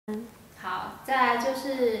好，再来就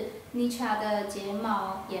是 Neicha 的睫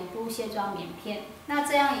毛眼部卸妆棉片。那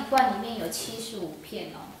这样一罐里面有75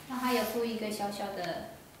片哦，那它有附一个小小的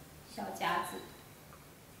小夹子，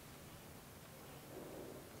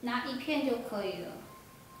拿1片就可以了。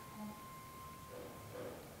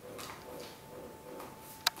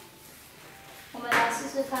我们来试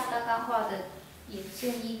试看刚刚画的眼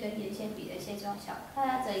线液跟眼线笔的卸妆效果，大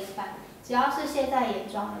家这一半，只要是卸在眼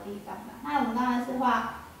妆的地方嘛。那我们刚才是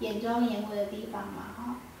画眼妆眼尾的地方嘛，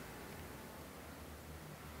哈。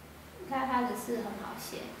你看它的是很好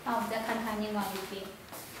卸，那我们再看看另外一边。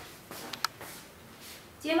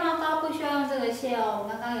睫毛膏不需要用这个卸哦，我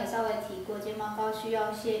刚刚有稍微提过，睫毛膏需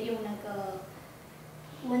要卸用那个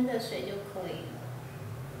温的水就可以了。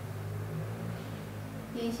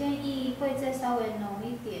眼线液会再稍微浓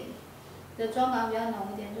一点，的妆感比较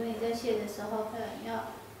浓一点，所以你在卸的时候可能要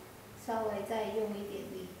稍微再用一点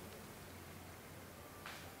力。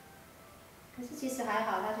可是其实还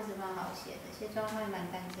好，它其实蛮好卸的，卸妆会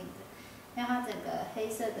蛮干净的。像它整个黑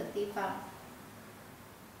色的地方，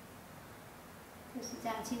就是这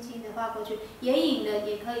样轻轻的画过去，眼影的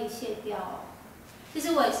也可以卸掉哦。其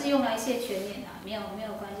实我也是用来卸全脸的，没有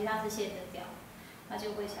关系，它是卸得掉，它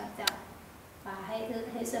就会像这样，把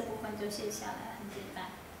黑色部分就卸下来，很简单。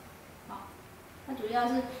好，它主要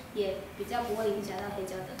是也比较不会影响到黑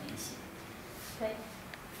胶的明显。对。